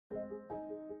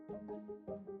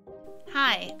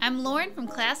Hi, I'm Lauren from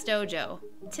ClassDojo.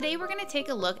 Today we're going to take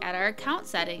a look at our account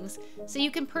settings so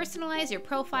you can personalize your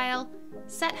profile,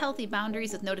 set healthy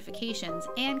boundaries with notifications,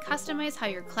 and customize how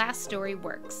your class story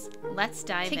works. Let's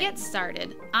dive in. To get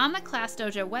started, on the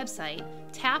ClassDojo website,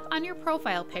 tap on your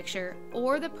profile picture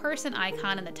or the person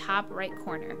icon in the top right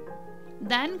corner.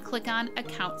 Then click on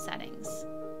Account Settings.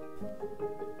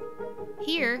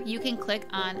 Here you can click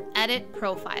on Edit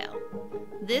Profile.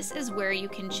 This is where you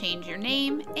can change your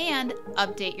name and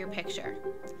update your picture.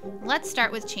 Let's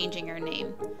start with changing your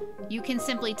name. You can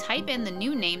simply type in the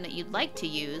new name that you'd like to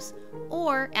use,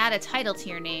 or add a title to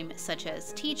your name such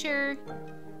as teacher,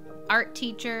 art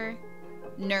teacher,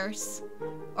 nurse,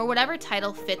 or whatever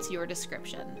title fits your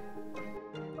description.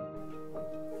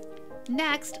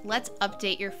 Next, let's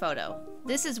update your photo.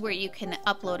 This is where you can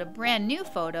upload a brand new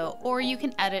photo or you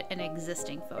can edit an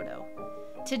existing photo.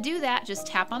 To do that, just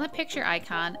tap on the picture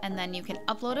icon and then you can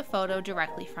upload a photo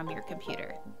directly from your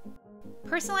computer.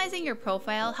 Personalizing your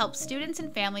profile helps students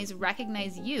and families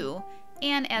recognize you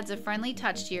and adds a friendly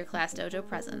touch to your ClassDojo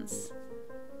presence.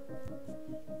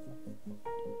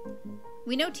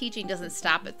 We know teaching doesn't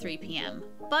stop at 3 p.m.,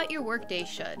 but your workday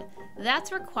should.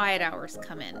 That's where quiet hours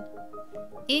come in.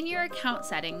 In your account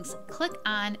settings, click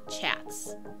on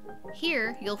Chats.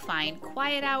 Here, you'll find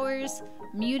quiet hours,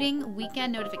 muting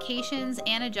weekend notifications,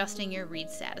 and adjusting your read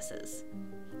statuses.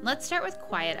 Let's start with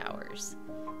quiet hours.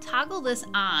 Toggle this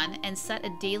on and set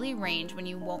a daily range when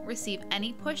you won't receive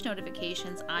any push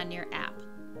notifications on your app.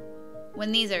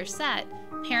 When these are set,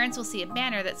 parents will see a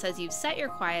banner that says you've set your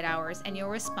quiet hours and you'll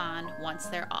respond once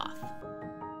they're off.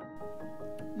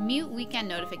 Mute weekend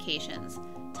notifications.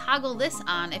 Toggle this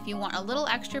on if you want a little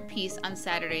extra peace on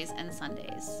Saturdays and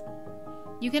Sundays.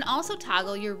 You can also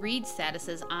toggle your read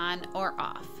statuses on or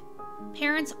off.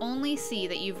 Parents only see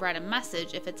that you've read a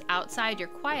message if it's outside your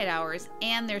quiet hours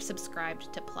and they're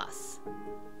subscribed to Plus.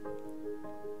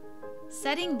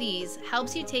 Setting these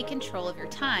helps you take control of your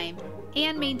time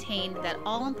and maintain that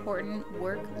all-important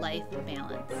work-life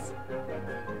balance.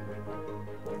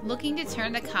 Looking to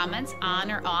turn the comments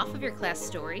on or off of your class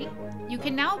story? You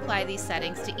can now apply these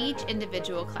settings to each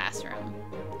individual classroom.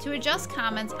 To adjust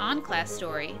comments on Class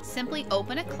Story, simply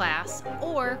open a class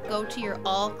or go to your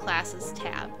All Classes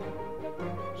tab.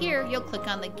 Here, you'll click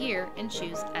on the gear and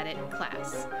choose Edit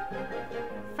Class.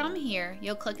 From here,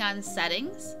 you'll click on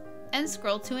Settings and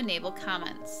scroll to Enable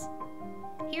Comments.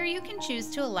 Here you can choose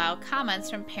to allow comments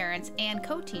from parents and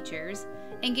co-teachers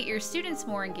and get your students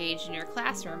more engaged in your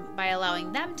classroom by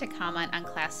allowing them to comment on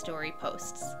Class Story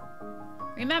posts.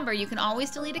 Remember, you can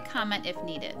always delete a comment if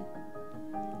needed.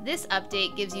 This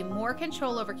update gives you more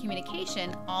control over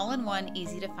communication all in one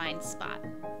easy-to-find spot.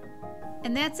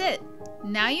 And that's it!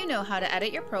 Now you know how to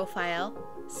edit your profile,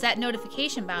 set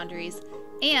notification boundaries,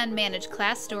 and manage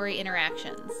Class Story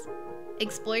interactions.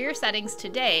 Explore your settings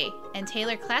today and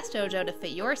tailor ClassDojo to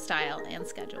fit your style and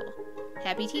schedule.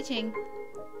 Happy teaching!